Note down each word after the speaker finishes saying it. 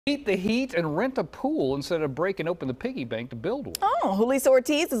Beat the heat and rent a pool instead of breaking open the piggy bank to build one. Oh, Julissa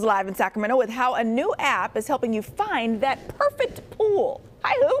Ortiz is live in Sacramento with how a new app is helping you find that perfect pool.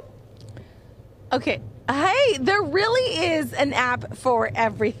 Hi, Who. Okay. Hey, there really is an app for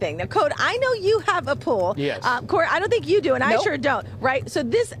everything. Now, Code, I know you have a pool. Yes. Corey, I don't think you do, and Nope. I sure don't, right? So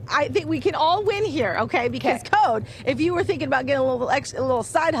this, I think we can all win here, okay? Because Code, if you were thinking about getting a little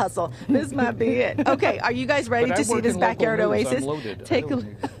side hustle, this might be it. Okay, are you guys ready to see this backyard oasis? Take a look.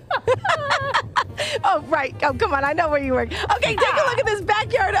 Oh, right. Oh, come on. I know where you work. Okay, take a look at this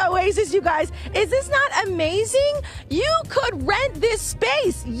backyard oasis, you guys. Is this not amazing? You could rent this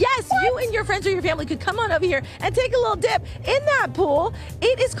space. Yes, you and your friends or your family could come on over here and take a little dip in that pool.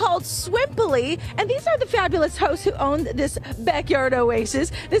 It is called Swimply, and these are the fabulous hosts who own this backyard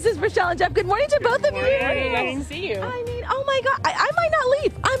oasis. This is Rochelle and Jeff. Good morning to both of you. Nice to see you. I mean, oh my God, I might not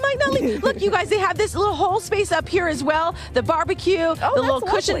leave. I might not leave. Look, you guys, they have this little whole space up here as well. The barbecue, the little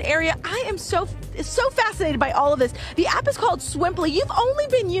cushion area. I am so fascinated by all of this. The app is called Swimply. You've only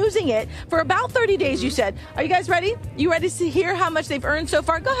been using it for about 30 days, you said. Are you guys ready? You ready to hear how much they've earned so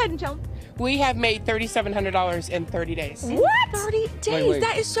far? Go ahead and tell them. We have made $3,700 in 30 days. What? 30 days? Wait.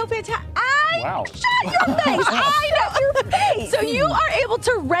 That is so fantastic. Wow. Shut your face. I know. Your face. So you are able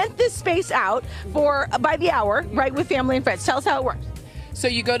to rent this space out for by the hour, right, with family and friends. Tell us how it works. So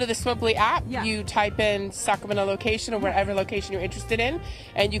you go to the Swimply app, Yeah. you type in Sacramento location or whatever location you're interested in,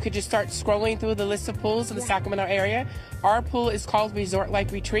 and you could just start scrolling through the list of pools in the Sacramento area. Our pool is called Resort Like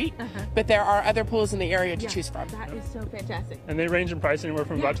Retreat, but there are other pools in the area to choose from. That is so fantastic. And they range in price anywhere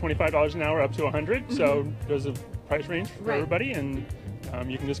from about $25 an hour up to $100. So there's a price range for everybody, and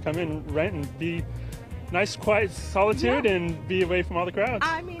you can just come in, rent, and be nice, quiet solitude and be away from all the crowds.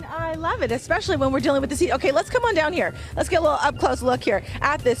 I mean, I love it, especially when we're dealing with the sea. Okay, let's come on down here. Let's get a little up close look here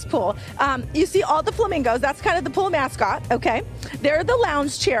at this pool. You see all the flamingos. That's kind of the pool mascot, okay? There are the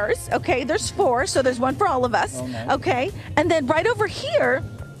lounge chairs, okay? There's 4, so there's one for all of us, okay? And then right over here,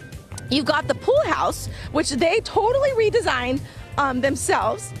 you've got the pool house, which they totally redesigned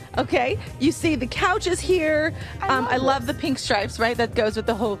themselves, okay? You see the couches here. I love the pink stripes, right? That goes with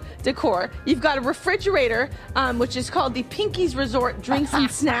the whole decor. You've got a refrigerator, which is called the Pinky's Resort Drinks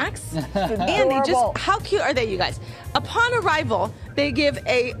and Snacks. And they just, how cute are they, you guys? Upon arrival, they give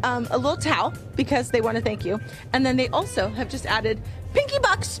a little towel because they want to thank you. And then they also have just added Pinky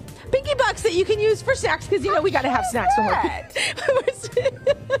Bucks that you can use for snacks because, you know, we got to have snacks when we're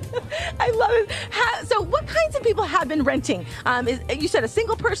I love it. So what kinds of people have been renting? You said a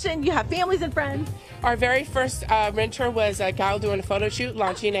single person, you have families and friends? Our very first renter was a gal doing a photo shoot,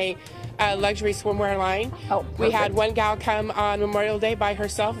 launching a luxury swimwear line. We had one gal come on Memorial Day by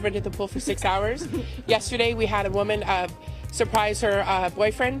herself, rented the pool for 6 hours. Yesterday we had a woman surprise her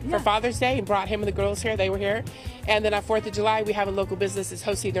boyfriend for Father's Day and brought him and the girls here. They were here. And then on 4th of July, we have a local business that's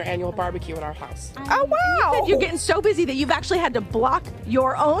hosting their annual barbecue at our house. Oh, wow. You said you're getting so busy that you've actually had to block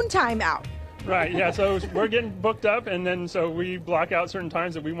your own time out. Right, yeah, so we're getting booked up, and then so we block out certain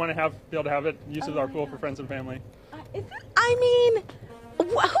times that we want to be able to have it, use of our pool for friends and family. I mean,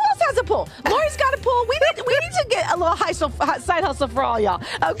 who else has a pool? Lori's got a pool. We need to get a little side hustle for all y'all,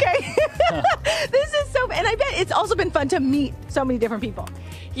 okay? This is so, and I bet it's also been fun to meet so many different people.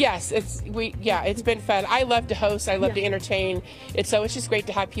 Yes, it's been fun. I love to host. I love to entertain. It's just great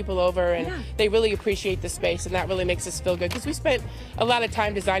to have people over, and they really appreciate the space, and that really makes us feel good because we spent a lot of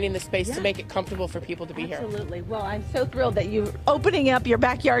time designing the space to make it comfortable for people to be here. Absolutely. Well, I'm so thrilled that you're opening up your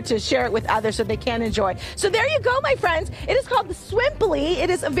backyard to share it with others so they can enjoy. So there you go, my friends. It is called the Swimply. It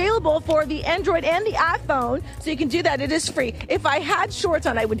is available for the Android and the iPhone, so you can do that. It is free. If I had shorts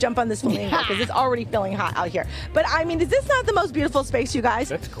on, I would jump on this flamingo because it's already feeling hot out here. But I mean, is this not the most beautiful space, you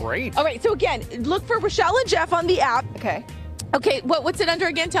guys? That's great. All right, so again, look for Rochelle and Jeff on the app. Okay. Okay, what's it under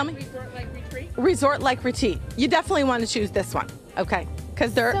again? Tell me. Resort Like Retreat. Resort Like Retreat. You definitely want to choose this one, okay?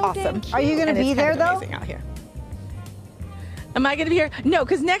 Because they're awesome. Are you going to be there, though? Amazing out here. Am I going to be here? No,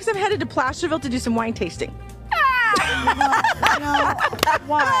 because next I'm headed to Placerville to do some wine tasting. No.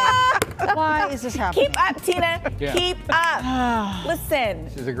 Why? Why is this happening? Keep up, Tina. Yeah. Keep up. Listen.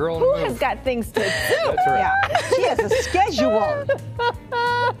 She's a girl in Who the has move. got things to do? That's right. Yeah. She has a schedule.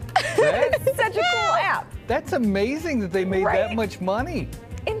 That's, Such a cool app. that's amazing that they made that much money.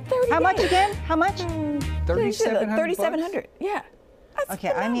 In 30 How much days. again? How much? $3,700. Yeah. That's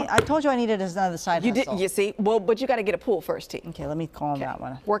Okay, I told you I needed another side You did. hustle. You see. Well, but you got to get a pool first, T. Okay, let me call on that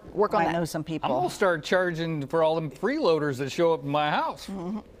one. Work on I that. know some I'm people. gonna start charging for all them freeloaders that show up in my house.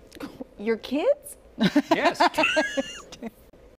 Your kids? Yes.